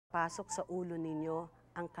pasok sa ulo ninyo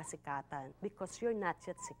ang kasikatan because you're not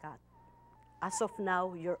yet sikat. As of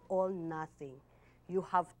now, you're all nothing. You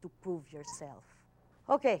have to prove yourself.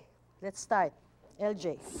 Okay, let's start.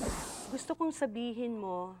 LJ, gusto kong sabihin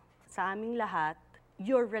mo sa aming lahat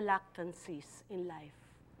your reluctancies in life.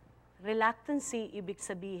 Reluctancy, ibig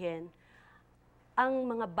sabihin, ang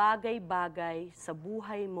mga bagay-bagay sa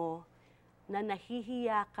buhay mo na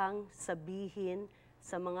nahihiya kang sabihin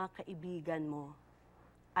sa mga kaibigan mo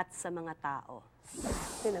at sa mga tao.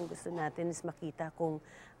 Ang gusto natin is makita kung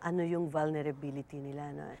ano yung vulnerability nila.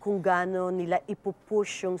 No? Kung gaano nila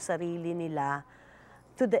ipupush yung sarili nila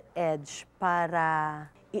to the edge para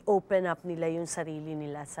i-open up nila yung sarili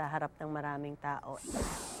nila sa harap ng maraming tao.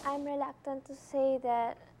 I'm reluctant to say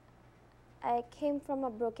that I came from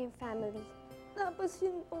a broken family. Tapos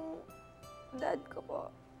yun pong dad ko po.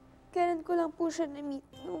 Kailan ko lang po siya na-meet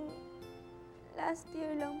nung last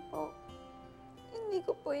year lang po. Hindi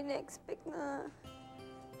ko po ina-expect na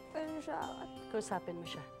ganun siya. Kausapin mo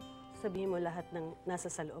siya. Sabihin mo lahat ng nasa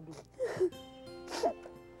sa loob mo.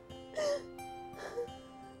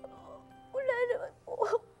 Wala naman po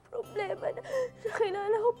akong problema na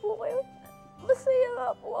nakilala ko po kayo. Masaya nga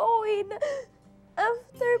po ako na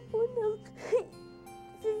after po ng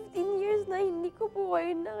 15 years na hindi ko po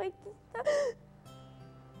kayo nakikita.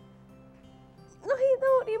 Nakita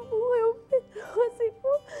ko rin po kayo pero kasi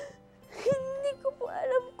po hindi ko po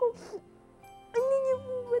alam kung hindi niyo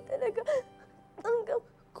po ba talaga tanggap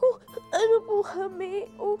ko ano po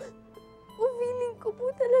kami o feeling ko po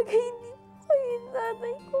talaga hindi po kayo yung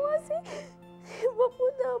nanay ko kasi iba po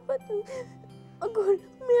dapat yung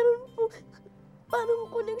meron po parang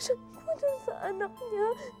connection po dun sa anak niya.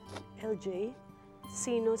 LJ,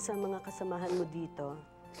 sino sa mga kasamahan mo dito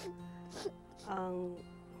ang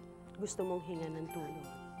gusto mong hinga ng tulong?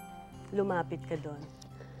 Lumapit ka doon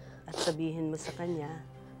at sabihin mo sa kanya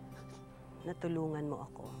na tulungan mo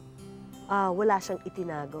ako. Wala siyang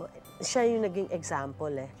itinago. Siya yung naging example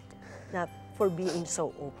na for being so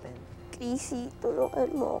open. Casey, tulungan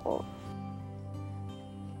mo ako.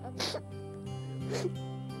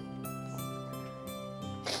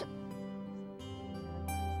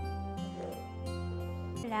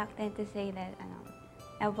 Reluctant to say that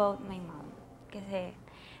about my mom. Kasi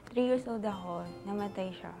 3 years old ako,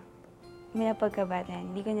 namatay siya. Mula pagkabata,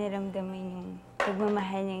 hindi ko naramdaman yung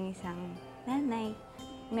pagmamahal ng isang nanay.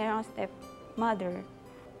 Meron akong stepmother.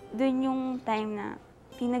 Doon yung time na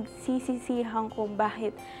pinagsisisihan ko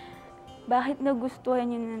bakit nagustuhan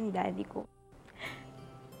yun ng daddy ko.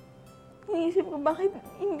 Iniisip ko bakit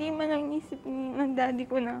hindi man lang inisip ng daddy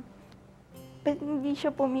ko na ba't hindi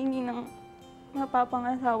siya pumili ng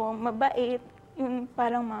mapapangasawa, mabait, yung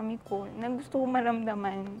parang mami ko, na gusto ko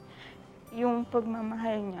maramdaman yung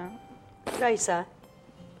pagmamahal niya. Ryza,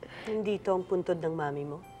 hindi ito ang puntod ng mami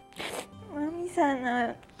mo? Mami,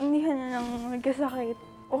 sana hindi ka na lang magkasakit.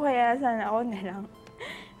 O kaya sana ako na lang.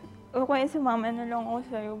 O kaya sumama na lang ako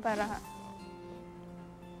sa'yo para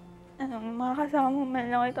makakasama man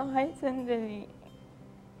lang ito kahit sandali.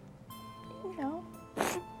 You know?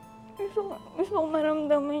 Gusto ko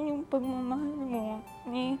maramdaman yung pagmamahal mo.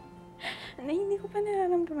 Na hindi ko pa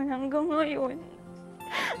nararamdaman hanggang ngayon.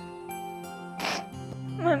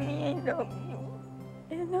 Mami, I love you.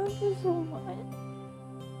 I love you so much.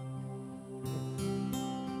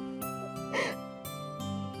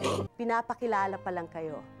 Pinapakilala pa lang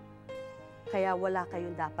kayo. Kaya wala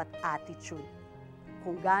kayong dapat attitude.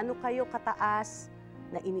 Kung gaano kayo kataas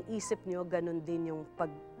na iniisip nyo, ganun din yung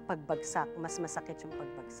pagbagsak. Mas masakit yung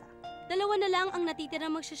pagbagsak. Dalawa na lang ang natitira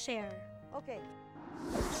mag-share. Okay.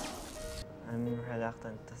 I'm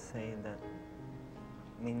reluctant to say that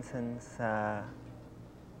minsan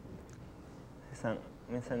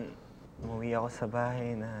umuwi ako sa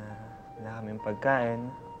bahay na wala kaming pagkain.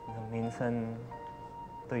 Minsan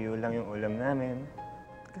tuyo lang yung ulam namin.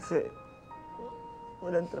 Kasi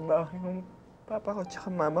walang trabaho yung papa ko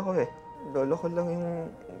tsaka mama ko eh. Lolo ko lang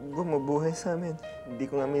yung bumubuhay sa amin. Hindi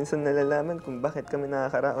ko nga minsan nalalaman kung bakit kami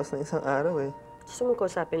nakakaraos ng isang araw eh. Gusto mo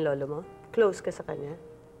kausapin lolo mo? Close ka sa kanya?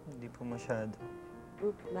 Hindi po masyado.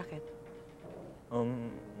 Bakit?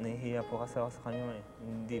 Nahihiya po kasi ako sa kanya eh.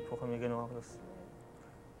 Hindi po kami ganun ka-close.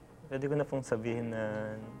 Pwede ko na pong sabihin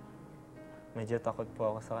na medyo takot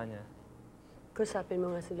po ako sa kanya. Kausapin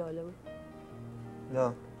mo nga si lolo mo.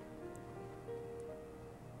 Lo,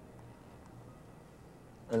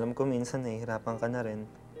 alam ko minsan nahihirapan ka na rin.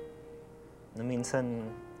 Na minsan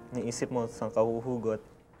naisip mo saan ka huhugot.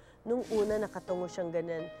 Nung una nakatungo siyang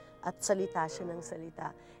ganun at salita siya ng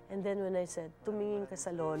salita. And then when I said, tumingin ka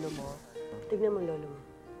sa lolo mo, tignan mo lolo mo.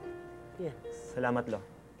 Yan. Salamat, Lo.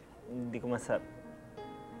 Hindi ko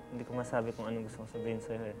hindi ko masabi kung anong gusto kong sabihin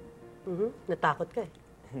sa'yo eh. Natakot ka eh.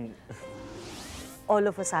 All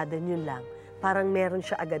of a sudden, yun lang. Parang meron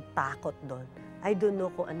siya agad takot doon. I don't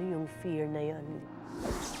know kung ano yung fear na yun.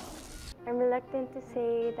 I'm reluctant to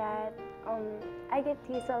say that I get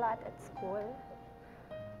teased a lot at school.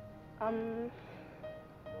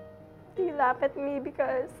 They laugh at me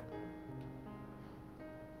because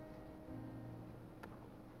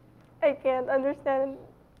I can't understand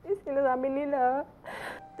yung sinasabi nila.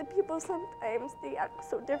 The people sometimes, they act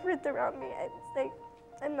so different around me. It's like,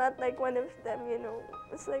 I'm not like one of them, you know.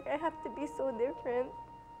 It's like I have to be so different.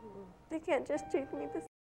 They can't just treat me the